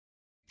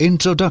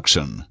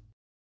Introduction.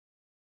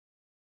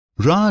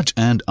 Raj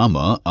and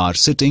Amar are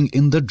sitting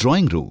in the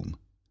drawing room.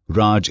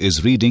 Raj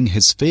is reading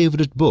his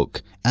favorite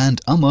book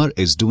and Amar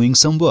is doing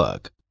some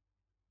work.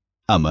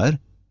 Amar,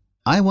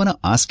 I want to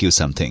ask you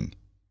something.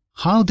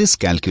 How this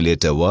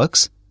calculator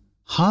works?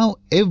 How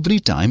every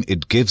time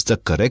it gives the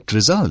correct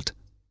result?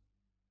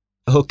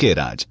 Okay,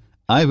 Raj,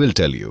 I will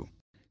tell you.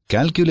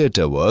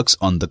 Calculator works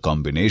on the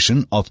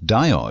combination of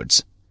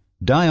diodes.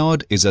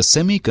 Diode is a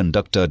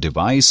semiconductor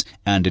device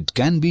and it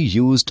can be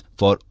used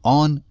for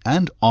on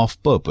and off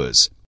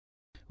purpose.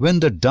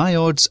 When the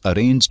diodes are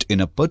arranged in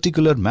a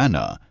particular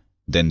manner,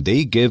 then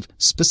they give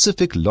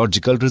specific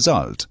logical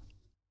result.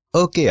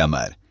 Okay,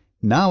 Amar,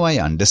 now I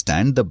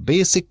understand the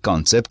basic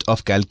concept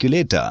of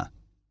calculator.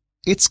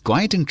 It's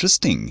quite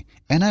interesting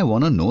and I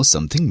want to know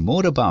something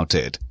more about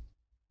it.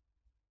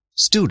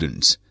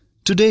 Students,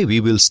 today we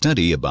will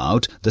study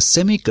about the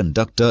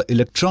semiconductor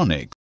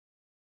electronics.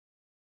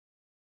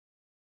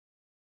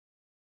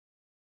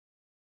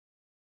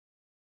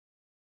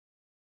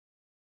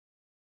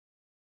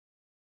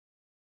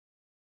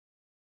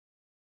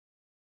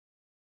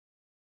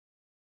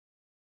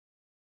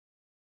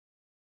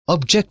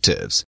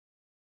 Objectives.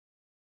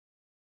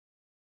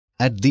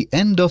 At the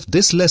end of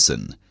this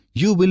lesson,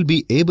 you will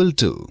be able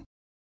to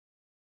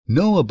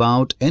know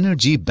about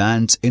energy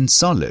bands in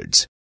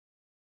solids,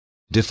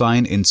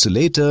 define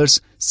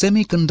insulators,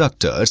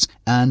 semiconductors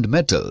and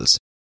metals,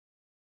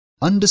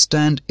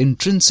 understand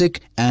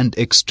intrinsic and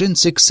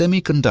extrinsic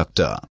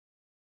semiconductor,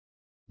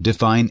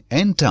 define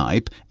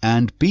N-type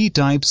and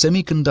P-type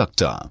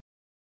semiconductor,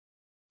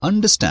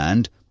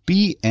 understand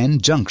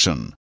P-N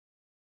junction,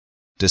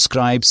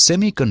 describe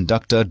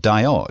semiconductor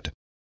diode,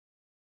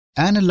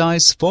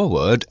 analyze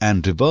forward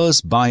and reverse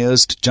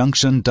biased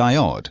junction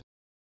diode,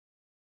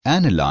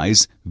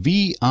 analyze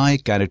VI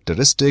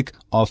characteristic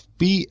of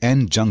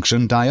PN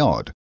junction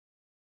diode,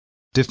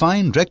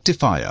 define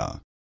rectifier,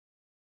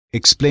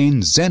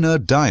 explain Zener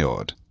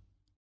diode.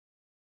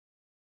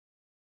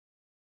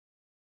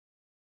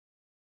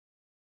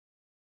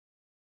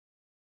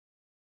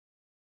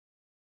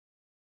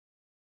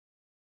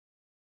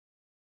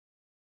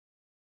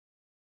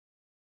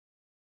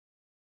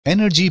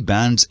 Energy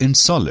bands in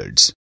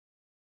solids.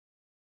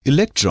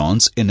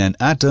 Electrons in an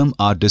atom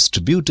are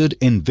distributed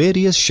in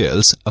various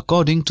shells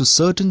according to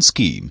certain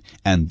scheme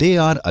and they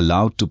are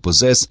allowed to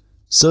possess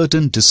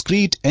certain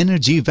discrete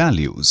energy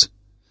values.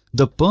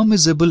 The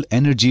permissible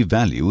energy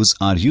values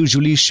are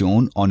usually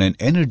shown on an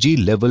energy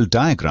level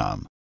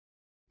diagram.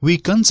 We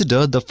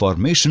consider the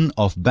formation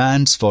of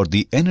bands for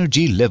the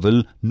energy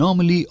level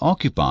normally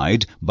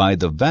occupied by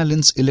the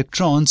valence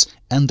electrons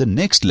and the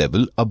next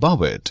level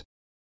above it.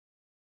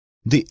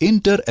 The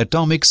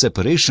interatomic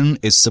separation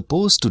is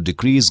supposed to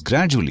decrease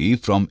gradually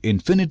from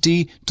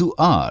infinity to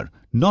R,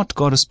 not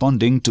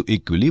corresponding to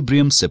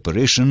equilibrium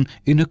separation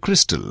in a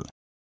crystal.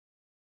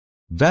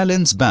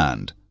 Valence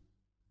band.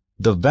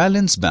 The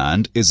valence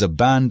band is a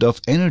band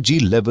of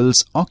energy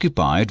levels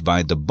occupied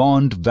by the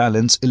bond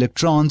valence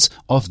electrons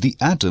of the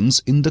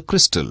atoms in the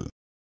crystal.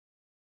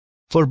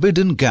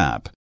 Forbidden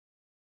gap.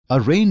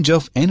 A range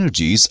of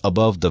energies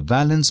above the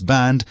valence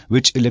band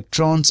which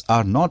electrons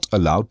are not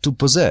allowed to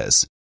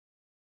possess.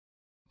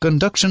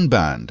 Conduction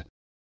band.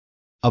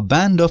 A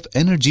band of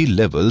energy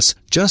levels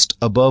just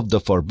above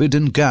the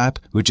forbidden gap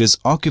which is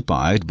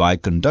occupied by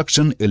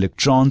conduction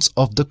electrons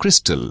of the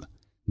crystal.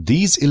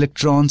 These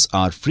electrons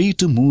are free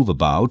to move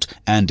about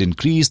and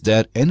increase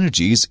their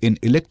energies in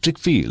electric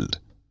field.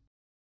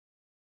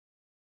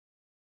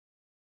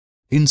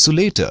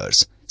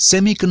 Insulators,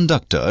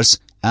 semiconductors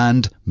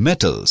and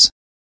metals.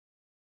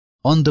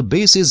 On the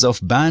basis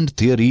of band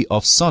theory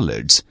of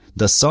solids,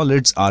 the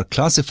solids are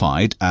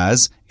classified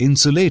as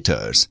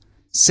insulators,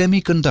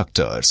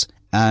 semiconductors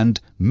and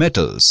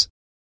metals.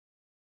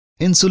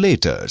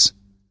 Insulators.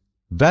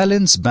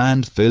 Valence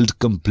band filled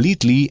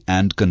completely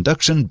and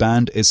conduction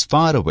band is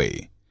far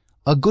away.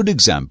 A good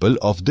example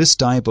of this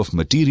type of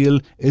material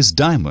is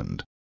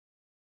diamond.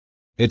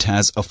 It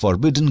has a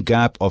forbidden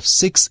gap of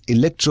 6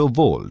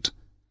 electrovolt.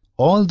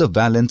 All the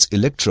valence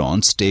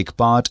electrons take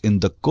part in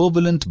the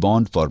covalent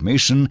bond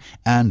formation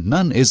and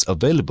none is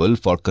available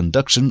for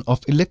conduction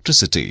of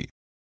electricity.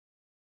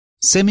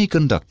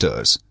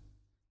 Semiconductors.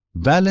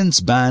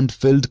 Valence band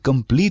filled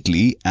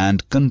completely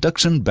and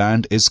conduction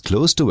band is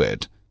close to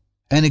it.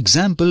 An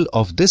example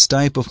of this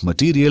type of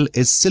material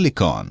is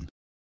silicon.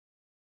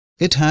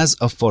 It has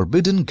a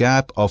forbidden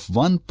gap of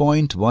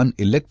 1.1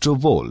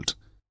 electrovolt.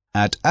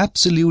 At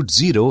absolute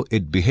zero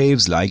it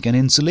behaves like an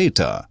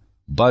insulator.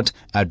 But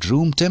at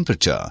room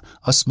temperature,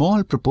 a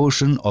small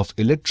proportion of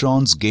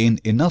electrons gain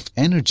enough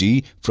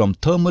energy from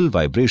thermal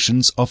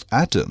vibrations of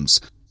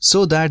atoms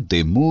so that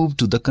they move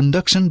to the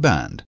conduction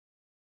band.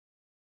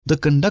 The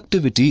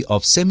conductivity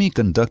of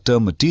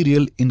semiconductor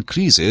material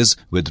increases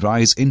with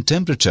rise in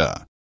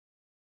temperature.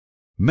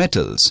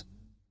 Metals.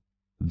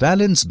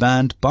 Valence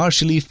band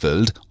partially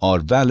filled or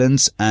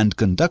valence and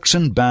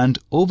conduction band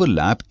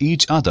overlap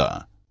each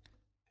other.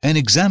 An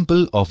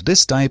example of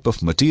this type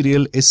of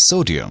material is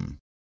sodium.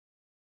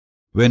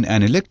 When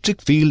an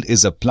electric field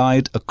is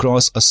applied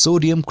across a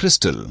sodium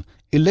crystal,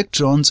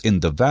 electrons in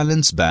the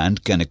valence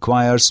band can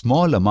acquire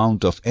small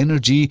amount of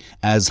energy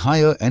as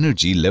higher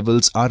energy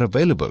levels are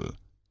available.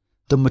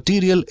 The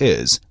material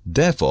is,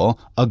 therefore,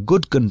 a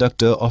good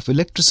conductor of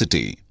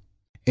electricity.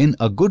 In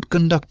a good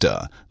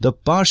conductor, the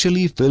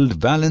partially filled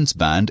valence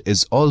band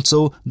is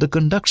also the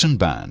conduction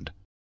band.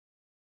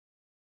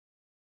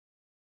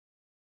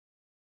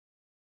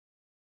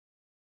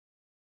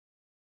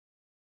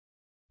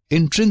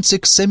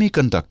 Intrinsic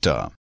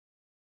semiconductor.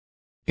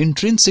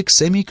 Intrinsic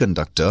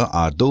semiconductor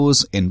are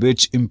those in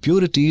which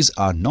impurities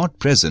are not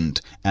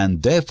present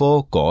and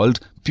therefore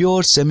called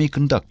pure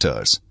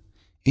semiconductors.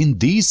 In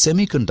these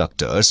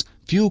semiconductors,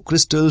 few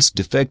crystals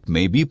defect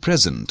may be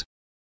present.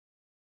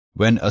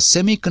 When a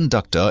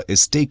semiconductor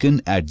is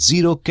taken at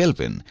 0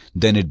 Kelvin,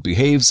 then it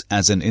behaves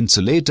as an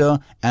insulator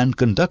and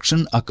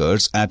conduction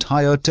occurs at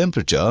higher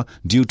temperature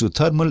due to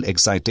thermal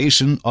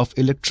excitation of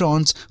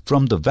electrons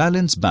from the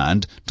valence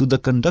band to the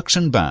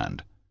conduction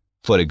band.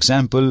 For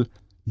example,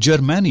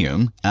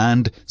 germanium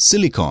and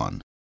silicon.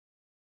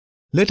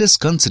 Let us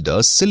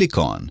consider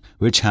silicon,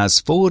 which has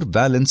 4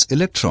 valence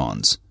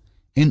electrons.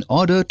 In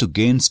order to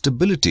gain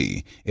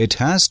stability, it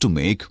has to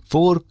make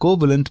 4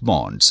 covalent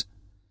bonds.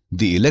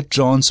 The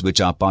electrons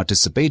which are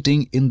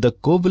participating in the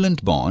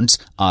covalent bonds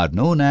are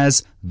known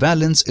as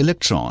valence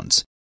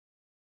electrons.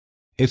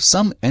 If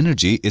some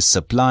energy is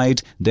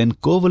supplied, then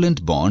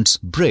covalent bonds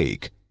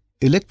break.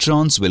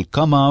 Electrons will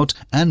come out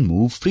and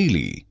move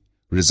freely,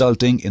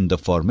 resulting in the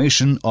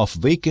formation of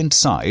vacant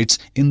sites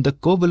in the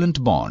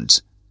covalent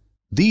bonds.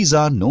 These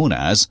are known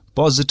as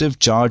positive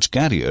charge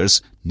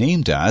carriers,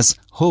 named as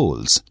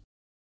holes.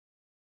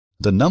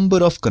 The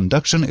number of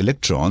conduction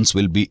electrons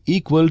will be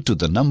equal to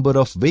the number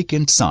of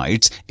vacant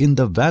sites in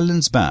the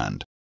valence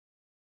band.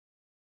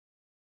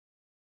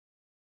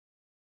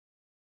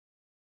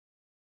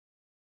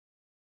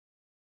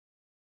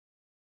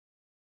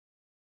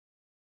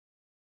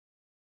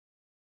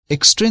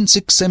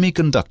 Extrinsic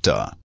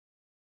semiconductor.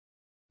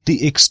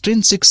 The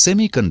extrinsic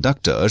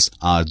semiconductors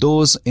are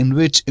those in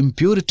which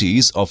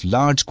impurities of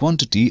large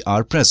quantity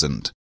are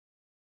present.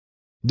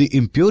 The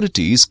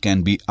impurities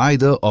can be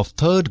either of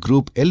third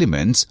group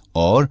elements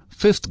or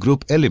fifth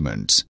group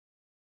elements.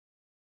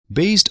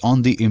 Based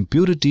on the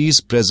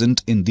impurities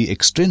present in the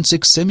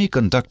extrinsic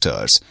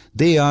semiconductors,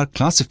 they are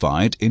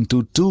classified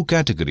into 2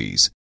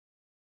 categories.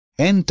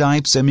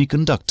 N-type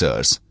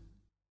semiconductors.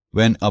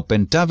 When a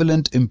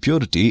pentavalent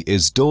impurity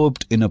is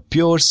doped in a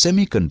pure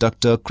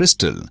semiconductor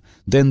crystal,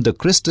 then the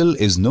crystal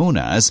is known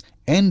as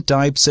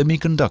N-type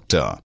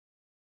semiconductor.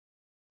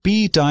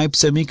 P-type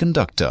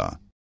semiconductor.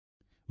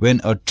 When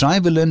a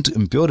trivalent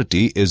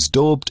impurity is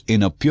doped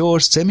in a pure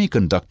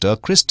semiconductor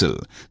crystal,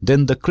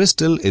 then the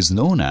crystal is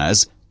known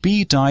as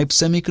P-type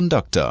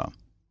semiconductor.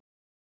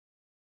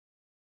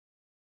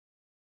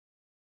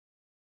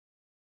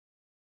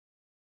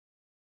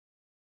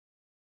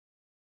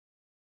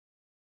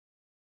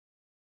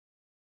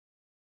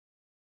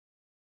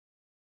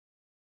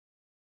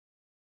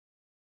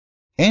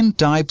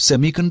 N-type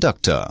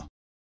semiconductor.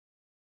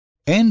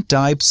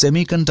 N-type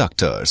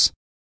semiconductors.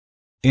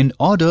 In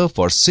order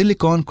for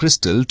silicon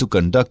crystal to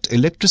conduct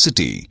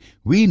electricity,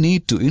 we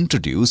need to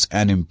introduce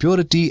an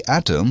impurity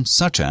atom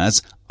such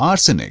as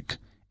arsenic,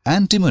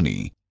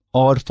 antimony,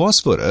 or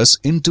phosphorus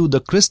into the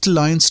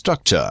crystalline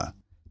structure.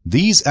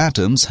 These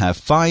atoms have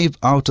 5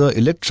 outer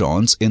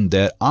electrons in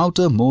their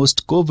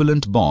outermost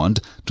covalent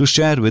bond to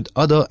share with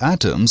other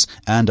atoms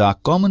and are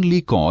commonly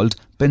called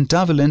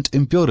pentavalent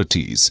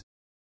impurities.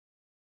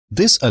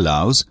 This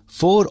allows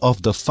 4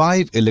 of the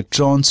 5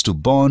 electrons to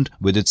bond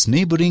with its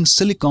neighboring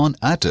silicon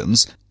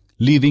atoms,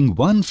 leaving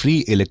 1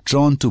 free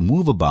electron to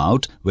move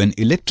about when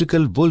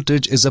electrical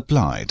voltage is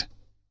applied.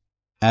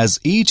 As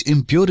each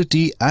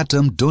impurity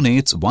atom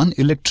donates 1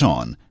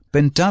 electron,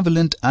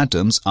 pentavalent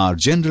atoms are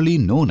generally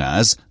known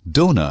as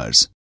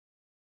donors.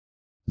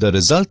 The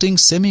resulting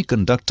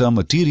semiconductor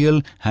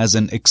material has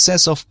an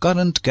excess of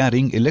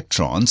current-carrying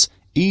electrons,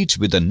 each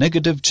with a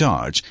negative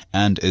charge,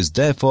 and is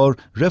therefore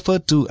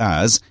referred to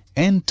as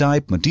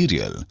N-type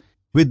material,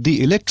 with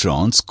the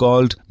electrons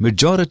called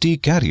majority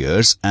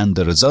carriers and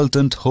the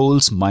resultant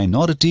holes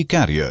minority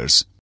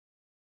carriers.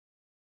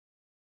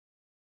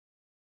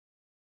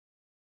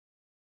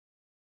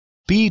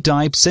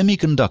 P-type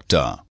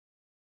semiconductor.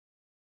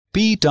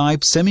 P-type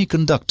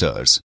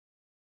semiconductors.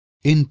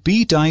 In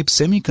P-type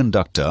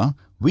semiconductor,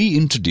 we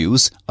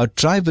introduce a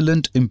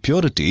trivalent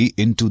impurity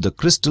into the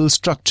crystal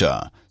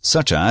structure,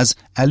 such as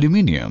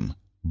aluminium,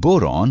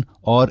 boron,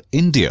 or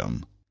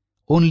indium.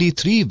 Only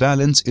 3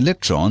 valence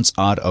electrons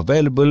are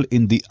available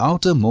in the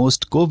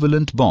outermost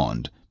covalent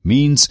bond,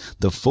 means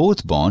the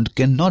 4th bond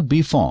cannot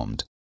be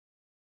formed.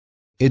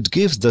 It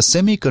gives the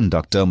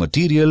semiconductor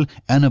material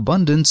an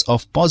abundance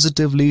of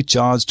positively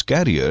charged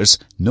carriers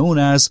known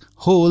as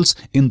holes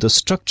in the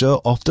structure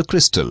of the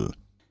crystal.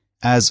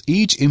 As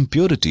each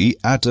impurity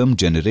atom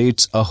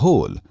generates a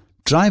hole,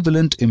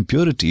 trivalent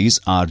impurities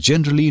are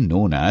generally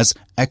known as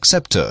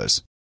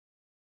acceptors.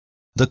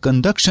 The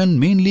conduction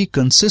mainly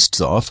consists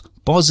of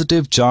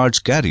positive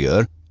charge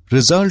carrier,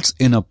 results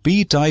in a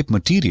p-type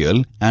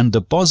material, and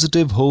the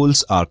positive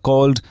holes are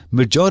called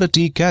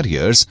majority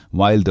carriers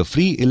while the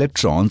free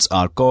electrons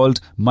are called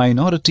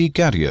minority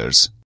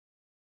carriers.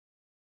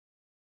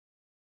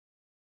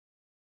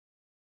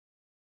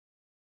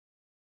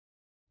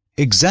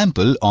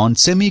 Example on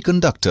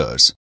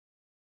semiconductors.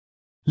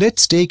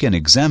 Let's take an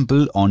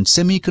example on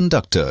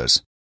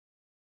semiconductors.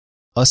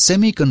 A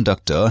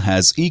semiconductor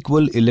has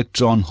equal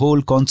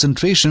electron-hole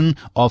concentration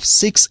of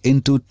 6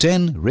 into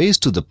 10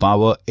 raised to the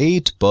power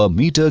 8 per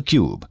meter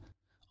cube.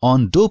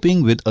 On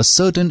doping with a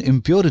certain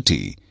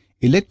impurity,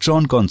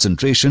 electron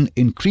concentration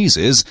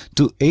increases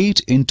to 8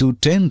 into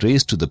 10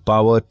 raised to the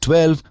power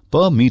 12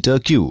 per meter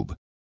cube.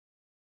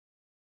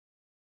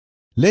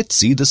 Let's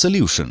see the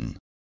solution.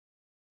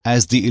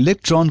 As the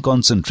electron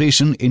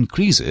concentration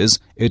increases,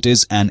 it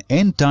is an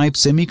n-type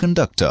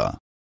semiconductor.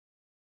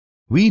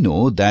 We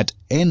know that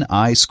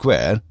Ni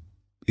square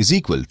is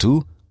equal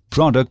to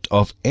product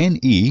of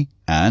Ne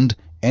and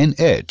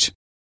Nh,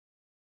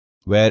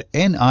 where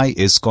Ni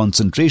is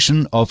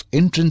concentration of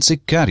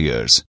intrinsic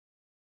carriers,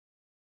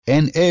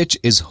 Nh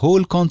is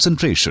hole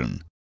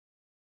concentration,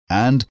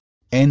 and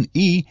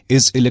Ne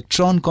is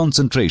electron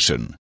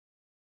concentration.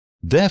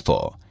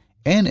 Therefore,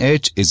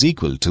 Nh is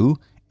equal to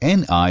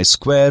Ni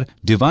square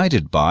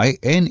divided by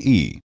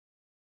Ne.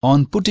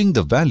 On putting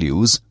the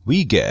values,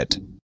 we get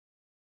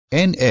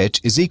Nh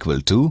is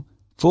equal to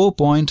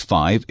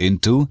 4.5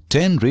 into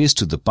 10 raised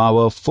to the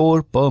power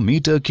 4 per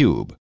meter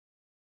cube.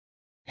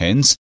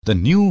 Hence, the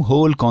new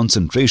hole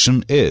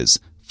concentration is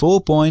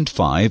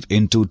 4.5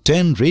 into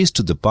 10 raised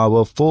to the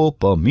power 4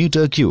 per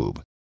meter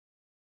cube.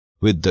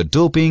 With the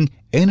doping,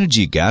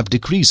 energy gap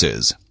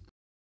decreases.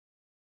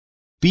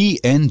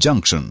 P-N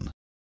junction.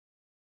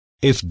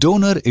 If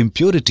donor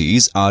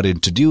impurities are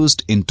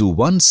introduced into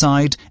one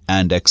side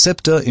and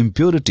acceptor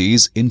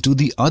impurities into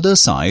the other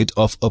side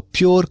of a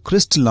pure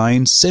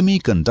crystalline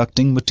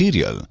semiconducting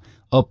material,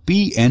 a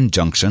p-n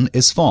junction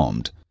is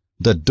formed.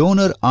 The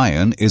donor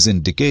ion is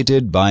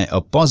indicated by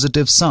a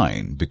positive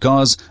sign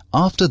because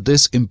after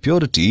this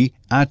impurity,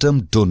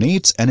 atom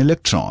donates an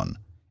electron.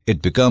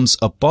 It becomes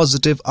a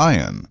positive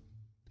ion.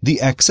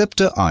 The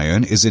acceptor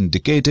ion is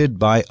indicated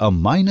by a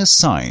minus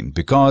sign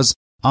because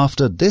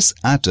after this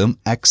atom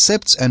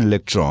accepts an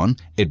electron,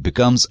 it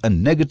becomes a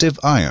negative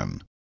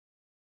ion.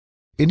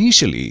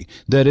 Initially,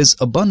 there is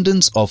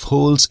abundance of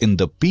holes in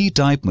the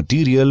p-type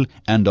material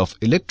and of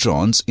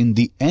electrons in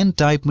the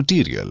n-type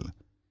material.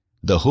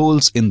 The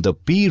holes in the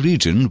p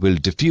region will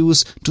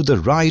diffuse to the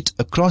right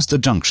across the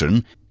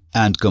junction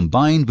and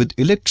combine with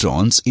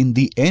electrons in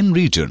the n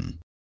region.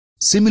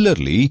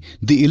 Similarly,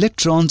 the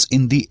electrons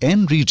in the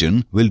n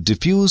region will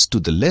diffuse to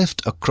the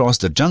left across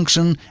the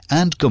junction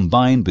and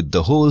combine with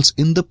the holes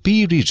in the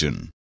p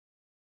region.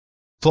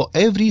 For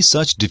every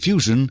such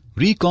diffusion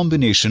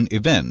recombination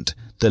event,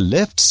 the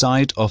left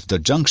side of the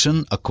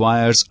junction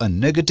acquires a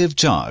negative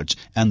charge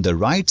and the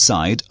right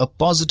side a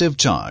positive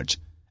charge.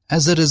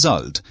 As a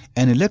result,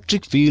 an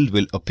electric field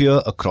will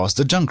appear across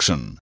the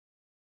junction.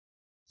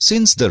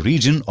 Since the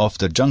region of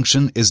the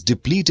junction is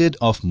depleted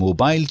of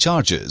mobile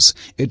charges,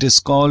 it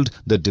is called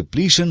the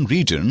depletion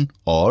region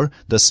or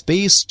the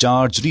space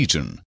charge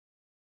region.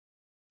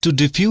 To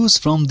diffuse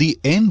from the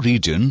n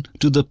region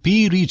to the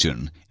p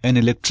region, an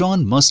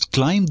electron must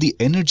climb the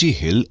energy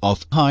hill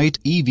of height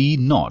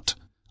eV0.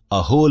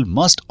 A hole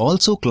must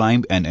also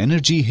climb an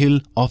energy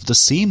hill of the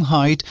same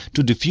height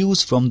to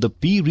diffuse from the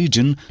p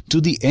region to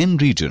the n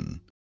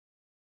region.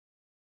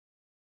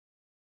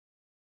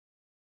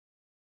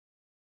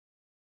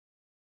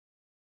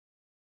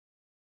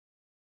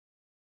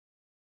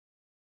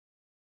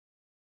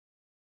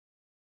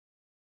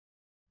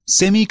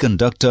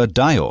 Semiconductor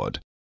diode.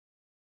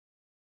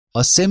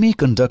 A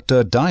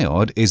semiconductor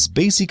diode is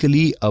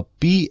basically a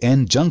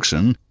p-n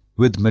junction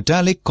with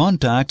metallic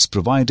contacts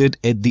provided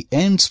at the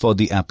ends for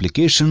the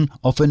application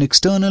of an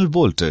external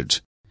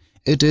voltage.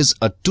 It is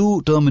a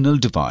two-terminal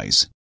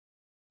device.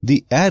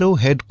 The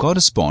arrowhead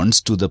corresponds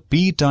to the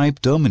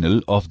p-type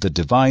terminal of the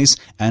device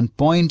and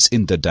points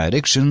in the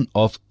direction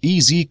of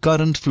easy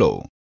current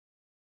flow.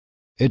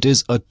 It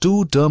is a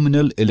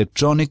two-terminal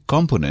electronic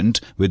component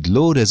with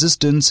low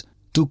resistance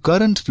to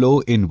current flow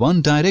in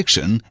one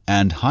direction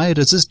and high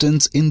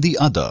resistance in the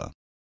other.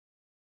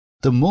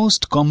 The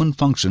most common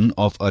function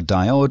of a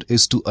diode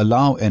is to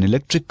allow an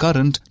electric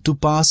current to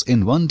pass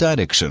in one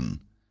direction,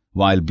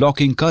 while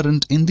blocking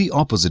current in the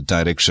opposite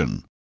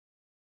direction.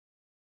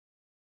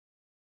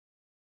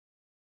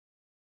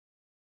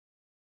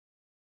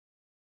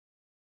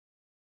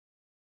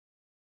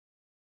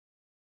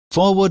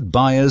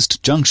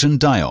 Forward-biased junction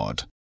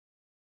diode.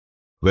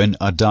 When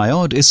a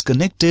diode is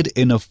connected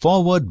in a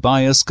forward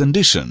bias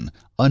condition,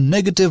 a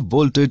negative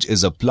voltage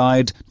is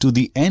applied to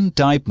the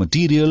n-type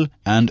material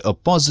and a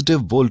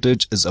positive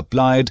voltage is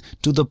applied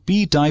to the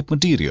p-type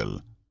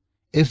material.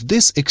 If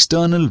this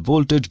external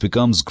voltage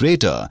becomes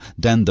greater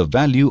than the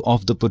value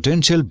of the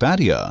potential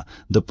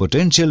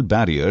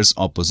barrier's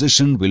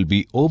opposition will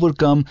be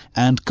overcome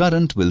and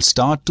current will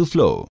start to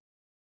flow.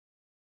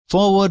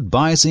 Forward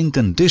biasing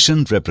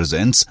condition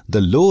represents the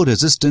low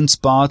resistance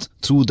path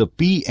through the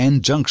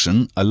PN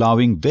junction,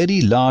 allowing very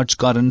large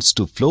currents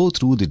to flow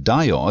through the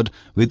diode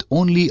with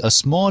only a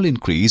small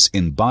increase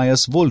in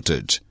bias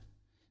voltage.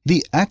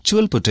 The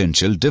actual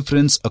potential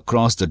difference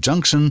across the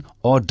junction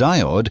or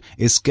diode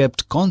is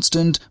kept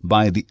constant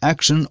by the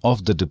action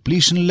of the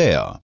depletion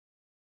layer.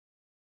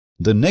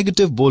 The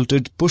negative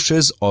voltage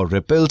pushes or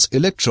repels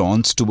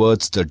electrons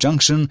towards the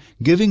junction,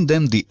 giving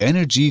them the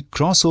energy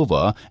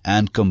crossover,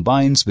 and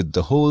combines with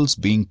the holes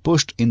being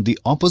pushed in the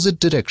opposite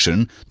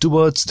direction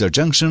towards the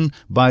junction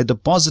by the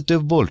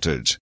positive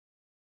voltage.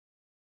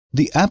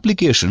 The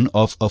application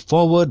of a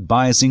forward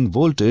biasing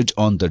voltage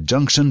on the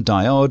junction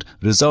diode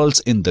results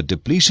in the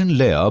depletion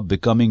layer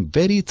becoming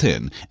very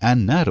thin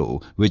and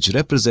narrow, which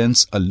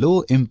represents a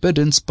low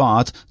impedance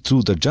path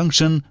through the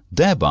junction,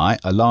 thereby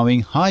allowing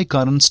high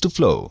currents to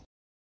flow.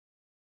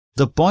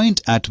 The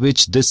point at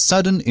which this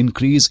sudden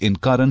increase in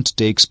current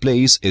takes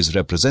place is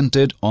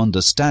represented on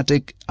the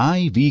static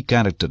IV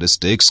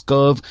characteristics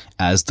curve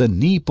as the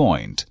knee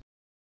point.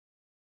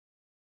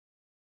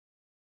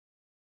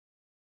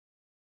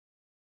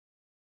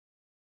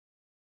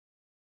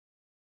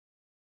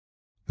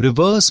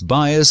 Reverse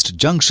biased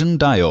junction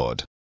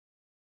diode.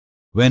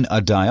 When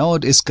a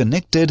diode is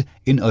connected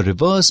in a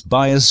reverse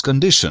biased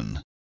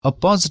condition, a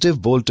positive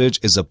voltage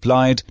is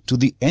applied to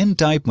the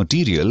N-type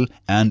material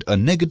and a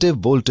negative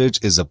voltage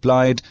is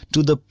applied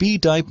to the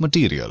P-type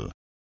material.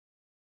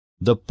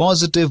 The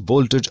positive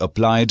voltage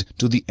applied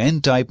to the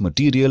N-type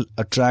material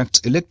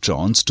attracts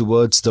electrons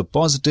towards the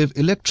positive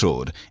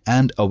electrode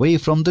and away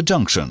from the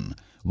junction,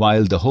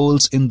 while the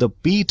holes in the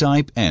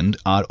P-type end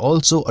are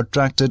also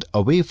attracted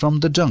away from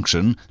the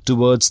junction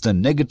towards the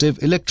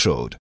negative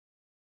electrode.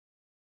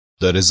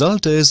 The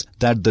result is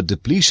that the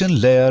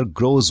depletion layer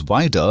grows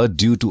wider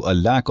due to a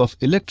lack of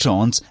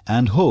electrons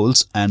and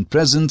holes and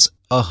presents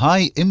a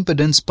high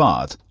impedance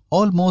path,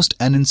 almost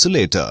an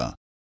insulator.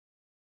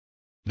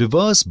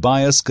 Reverse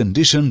bias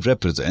condition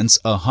represents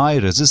a high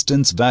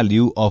resistance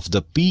value of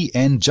the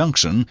PN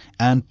junction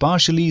and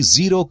partially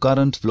zero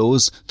current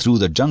flows through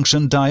the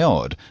junction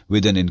diode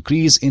with an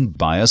increase in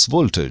bias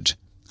voltage.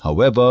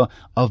 However,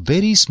 a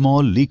very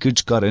small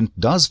leakage current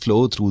does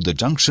flow through the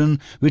junction,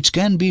 which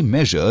can be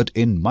measured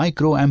in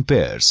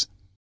microamperes.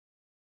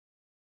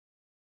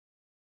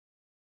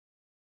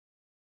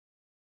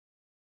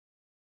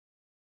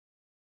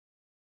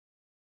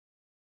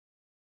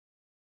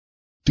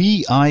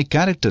 PI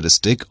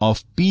characteristic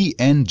of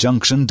PN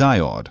junction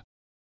diode.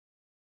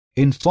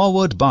 In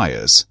forward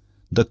bias,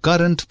 the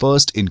current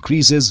first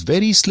increases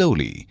very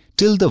slowly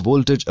till the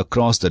voltage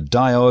across the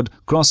diode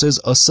crosses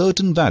a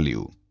certain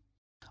value.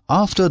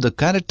 After the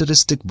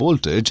characteristic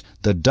voltage,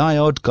 the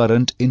diode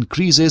current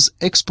increases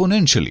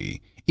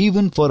exponentially,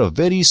 even for a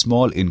very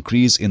small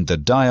increase in the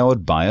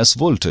diode bias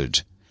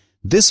voltage.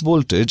 This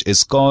voltage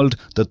is called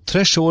the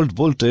threshold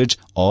voltage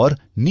or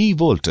knee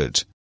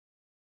voltage.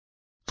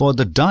 For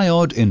the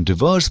diode in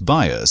reverse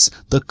bias,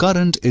 the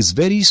current is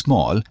very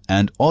small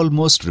and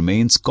almost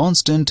remains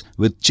constant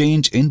with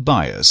change in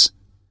bias.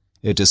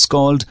 It is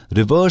called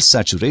reverse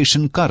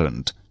saturation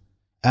current.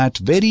 At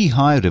very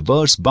high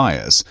reverse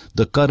bias,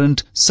 the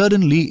current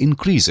suddenly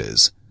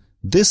increases.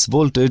 This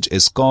voltage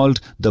is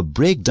called the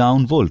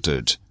breakdown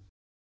voltage.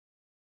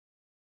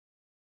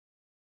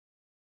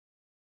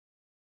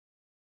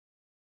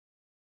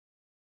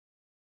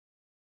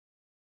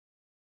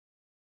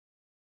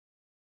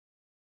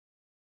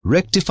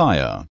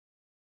 Rectifier.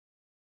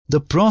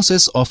 The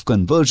process of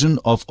conversion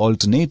of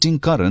alternating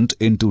current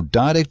into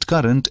direct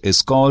current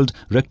is called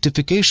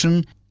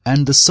rectification,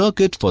 and the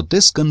circuit for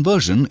this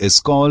conversion is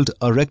called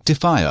a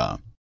rectifier.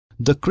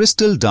 The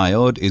crystal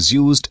diode is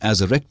used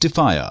as a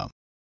rectifier.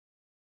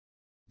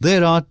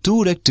 There are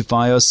two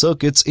rectifier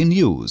circuits in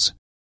use.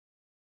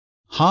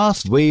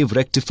 Half-wave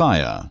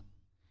rectifier.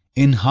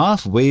 In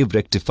half-wave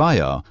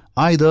rectifier,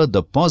 either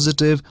the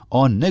positive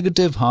or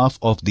negative half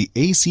of the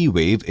AC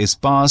wave is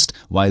passed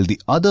while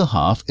the other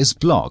half is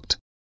blocked.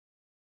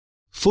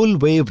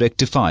 Full-wave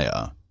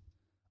rectifier.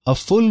 A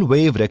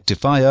full-wave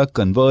rectifier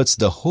converts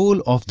the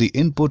whole of the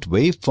input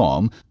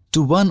waveform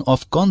to one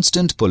of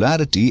constant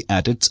polarity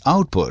at its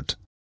output.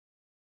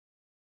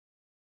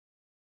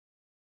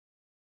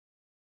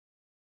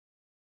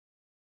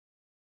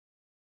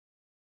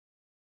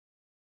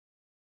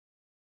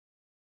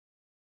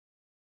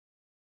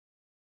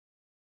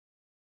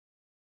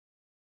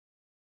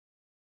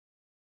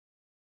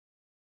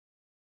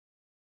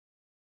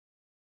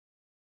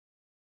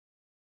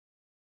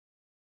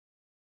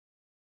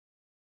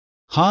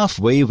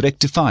 Half-wave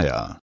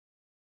rectifier.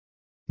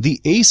 The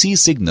AC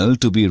signal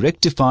to be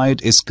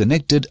rectified is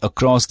connected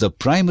across the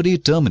primary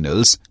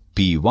terminals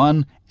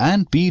P1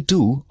 and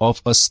P2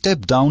 of a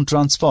step-down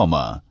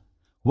transformer.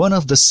 One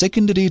of the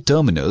secondary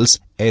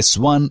terminals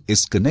S1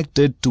 is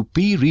connected to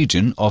P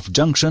region of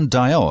junction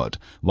diode,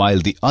 while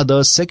the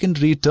other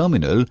secondary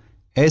terminal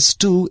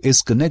S2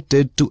 is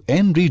connected to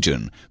N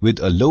region with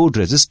a load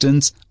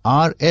resistance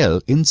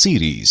RL in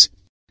series.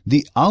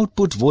 The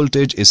output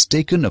voltage is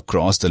taken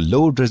across the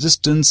load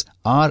resistance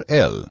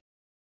RL.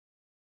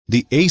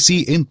 The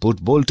AC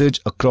input voltage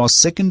across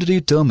secondary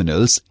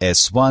terminals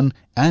S1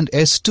 and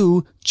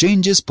S2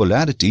 changes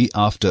polarity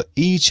after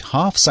each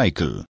half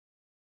cycle.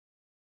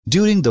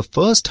 During the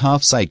first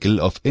half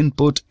cycle of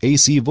input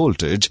AC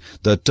voltage,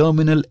 the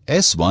terminal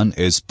S1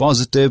 is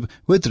positive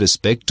with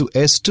respect to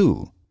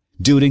S2.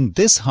 During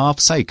this half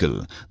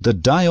cycle, the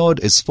diode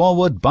is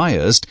forward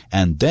biased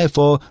and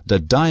therefore the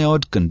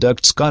diode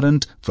conducts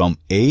current from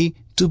A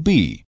to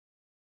B.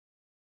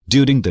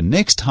 During the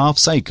next half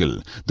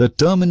cycle, the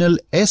terminal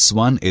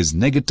S1 is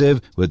negative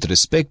with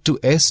respect to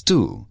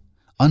S2.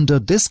 Under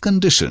this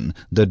condition,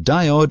 the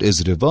diode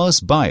is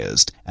reverse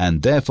biased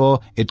and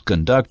therefore it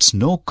conducts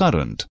no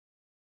current.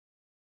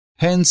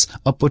 Hence,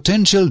 a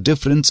potential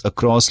difference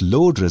across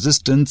load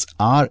resistance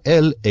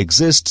RL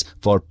exists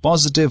for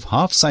positive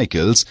half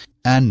cycles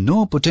and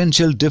no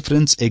potential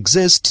difference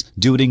exists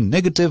during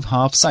negative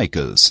half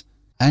cycles,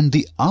 and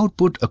the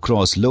output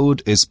across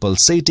load is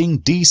pulsating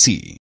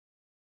DC.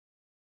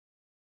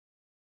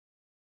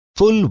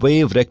 Full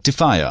wave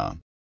rectifier.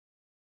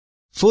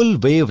 Full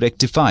wave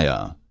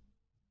rectifier.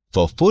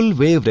 For full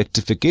wave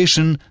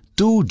rectification,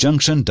 two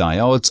junction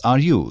diodes are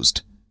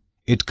used.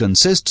 It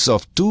consists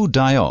of two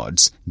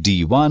diodes,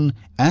 D1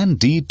 and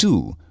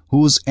D2,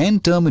 whose N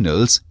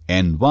terminals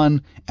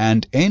N1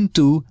 and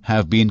N2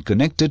 have been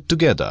connected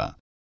together.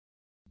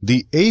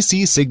 The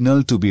AC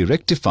signal to be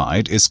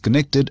rectified is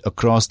connected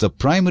across the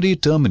primary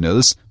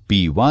terminals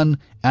P1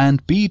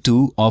 and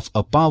P2 of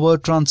a power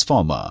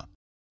transformer.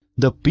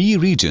 The P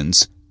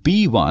regions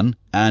P1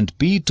 and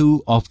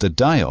P2 of the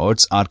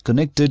diodes are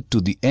connected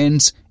to the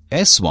ends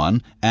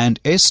S1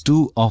 and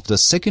S2 of the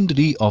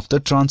secondary of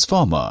the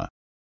transformer.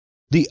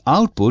 The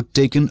output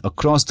taken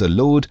across the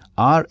load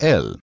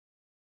RL.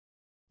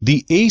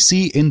 The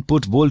AC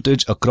input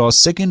voltage across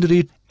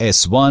secondary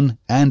S1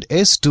 and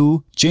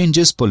S2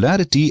 changes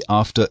polarity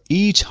after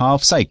each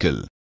half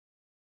cycle.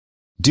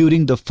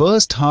 During the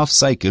first half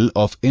cycle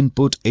of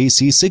input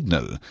AC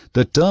signal,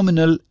 the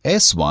terminal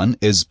S1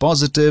 is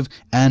positive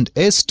and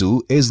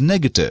S2 is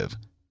negative.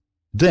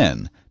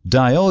 Then,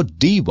 diode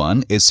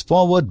D1 is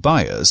forward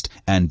biased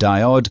and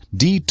diode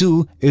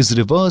D2 is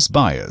reverse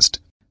biased.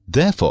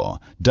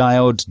 Therefore,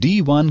 diode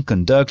D1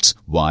 conducts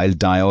while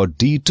diode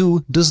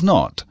D2 does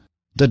not.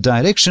 The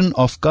direction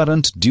of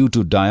current due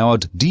to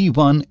diode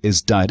D1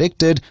 is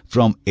directed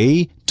from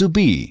A to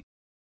B.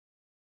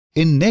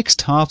 In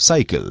next half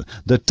cycle,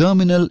 the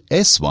terminal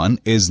S1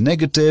 is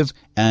negative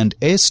and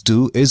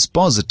S2 is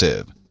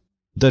positive.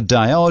 The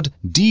diode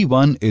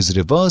D1 is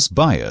reverse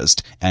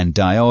biased and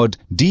diode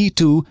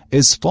D2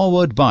 is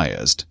forward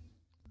biased.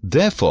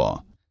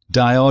 Therefore,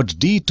 diode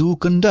D2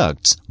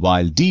 conducts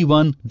while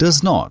D1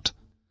 does not.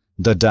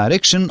 The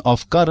direction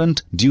of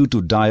current due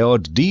to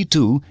diode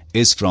D2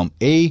 is from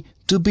A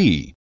to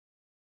B.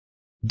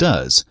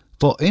 Thus,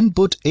 for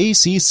input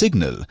AC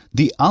signal,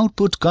 the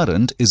output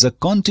current is a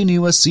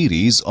continuous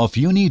series of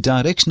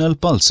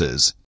unidirectional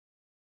pulses.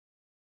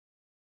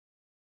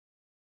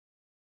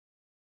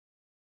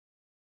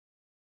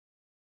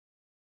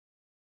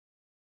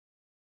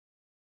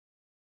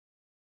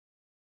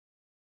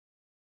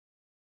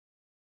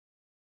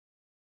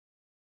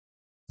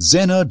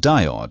 Zener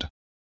diode.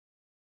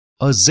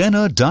 A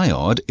Zener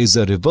diode is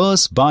a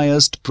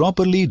reverse-biased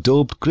properly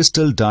doped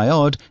crystal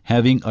diode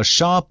having a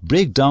sharp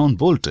breakdown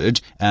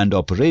voltage and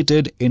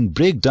operated in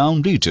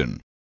breakdown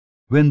region.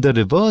 When the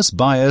reverse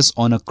bias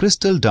on a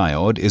crystal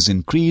diode is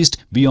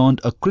increased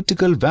beyond a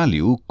critical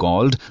value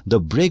called the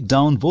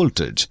breakdown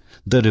voltage,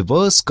 the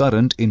reverse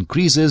current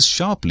increases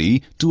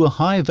sharply to a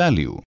high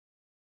value.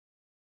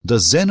 The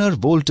Zener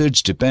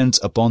voltage depends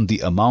upon the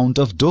amount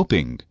of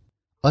doping.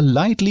 A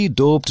lightly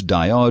doped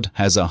diode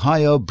has a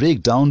higher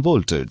breakdown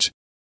voltage.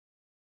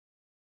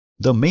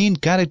 The main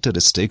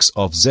characteristics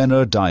of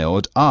Zener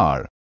diode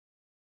are: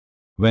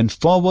 when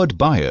forward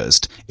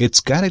biased, its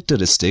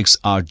characteristics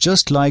are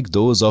just like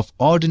those of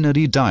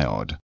ordinary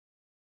diode.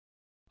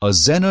 A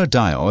Zener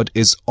diode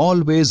is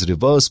always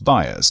reverse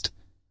biased.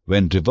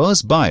 When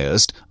reverse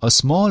biased, a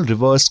small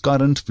reverse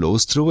current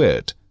flows through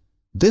it.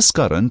 This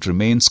current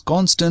remains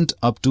constant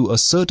up to a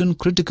certain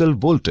critical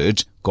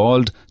voltage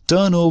called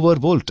turnover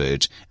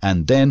voltage,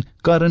 and then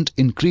current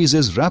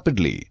increases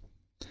rapidly.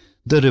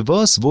 The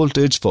reverse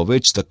voltage for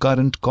which the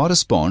current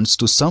corresponds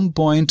to some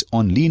point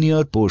on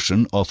linear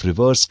portion of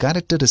reverse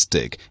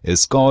characteristic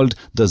is called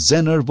the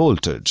Zener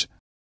voltage.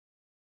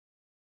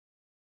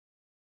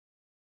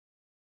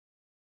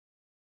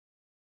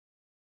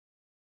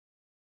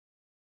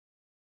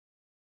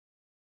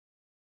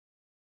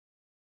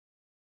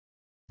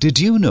 Did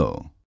you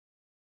know?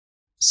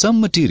 Some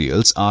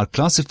materials are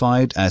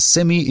classified as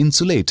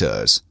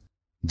semi-insulators.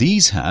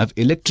 These have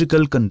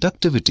electrical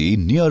conductivity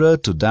nearer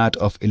to that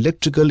of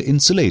electrical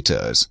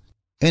insulators.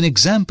 An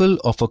example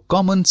of a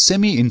common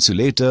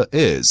semi-insulator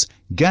is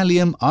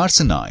gallium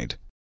arsenide.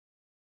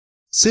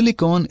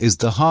 Silicon is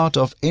the heart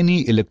of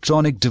any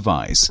electronic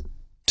device.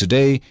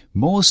 Today,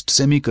 most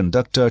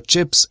semiconductor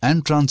chips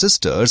and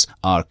transistors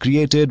are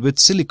created with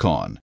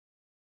silicon.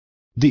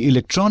 The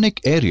electronic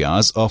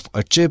areas of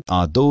a chip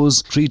are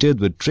those treated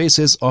with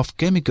traces of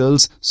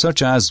chemicals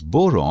such as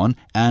boron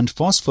and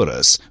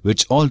phosphorus,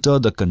 which alter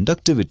the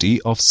conductivity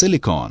of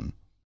silicon.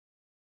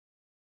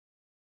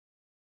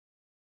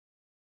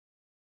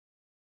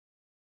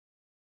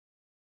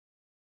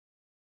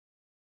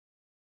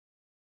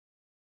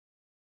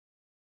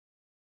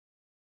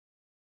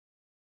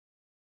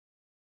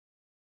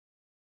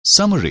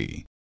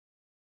 Summary.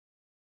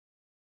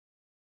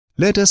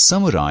 Let us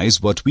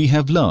summarize what we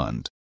have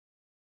learned.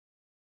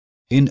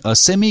 In a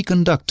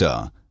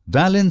semiconductor,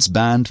 valence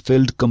band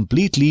filled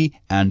completely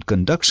and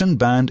conduction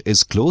band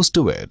is close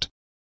to it.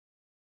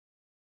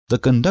 The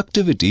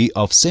conductivity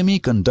of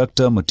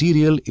semiconductor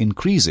material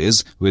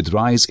increases with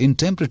rise in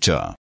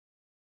temperature.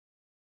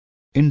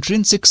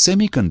 Intrinsic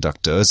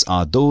semiconductors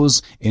are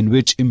those in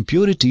which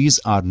impurities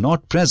are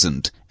not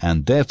present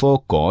and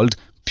therefore called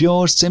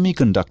pure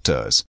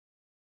semiconductors.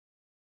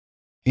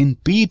 In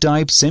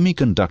p-type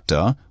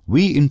semiconductor,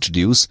 we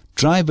introduce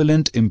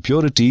trivalent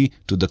impurity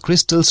to the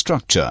crystal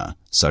structure,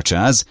 such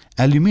as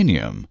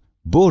aluminium,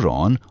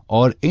 boron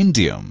or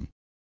indium.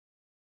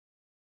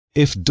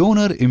 If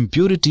donor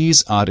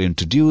impurities are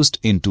introduced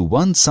into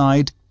one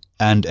side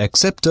and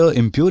acceptor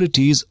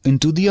impurities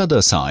into the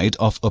other side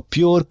of a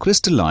pure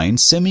crystalline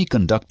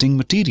semiconducting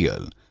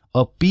material,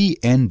 a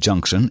p-n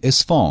junction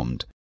is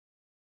formed.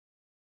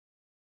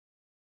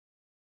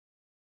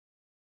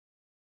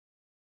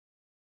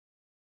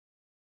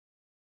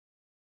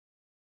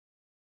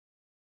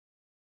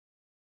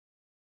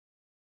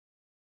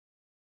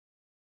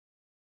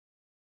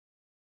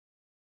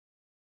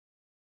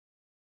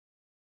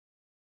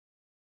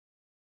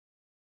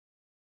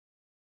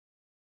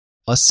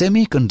 A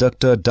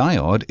semiconductor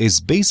diode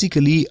is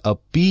basically a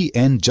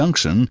p-n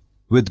junction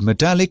with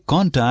metallic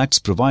contacts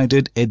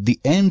provided at the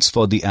ends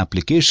for the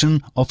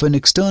application of an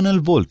external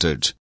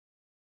voltage.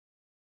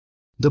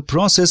 The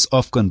process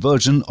of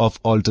conversion of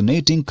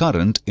alternating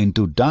current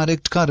into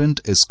direct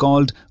current is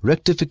called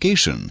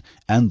rectification,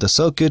 and the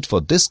circuit for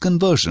this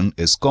conversion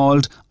is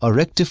called a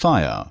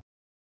rectifier.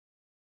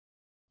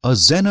 A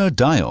Zener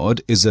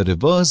diode is a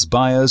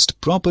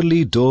reverse-biased,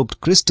 properly doped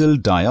crystal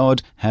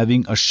diode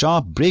having a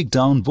sharp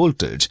breakdown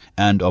voltage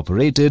and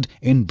operated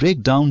in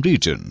breakdown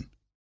region.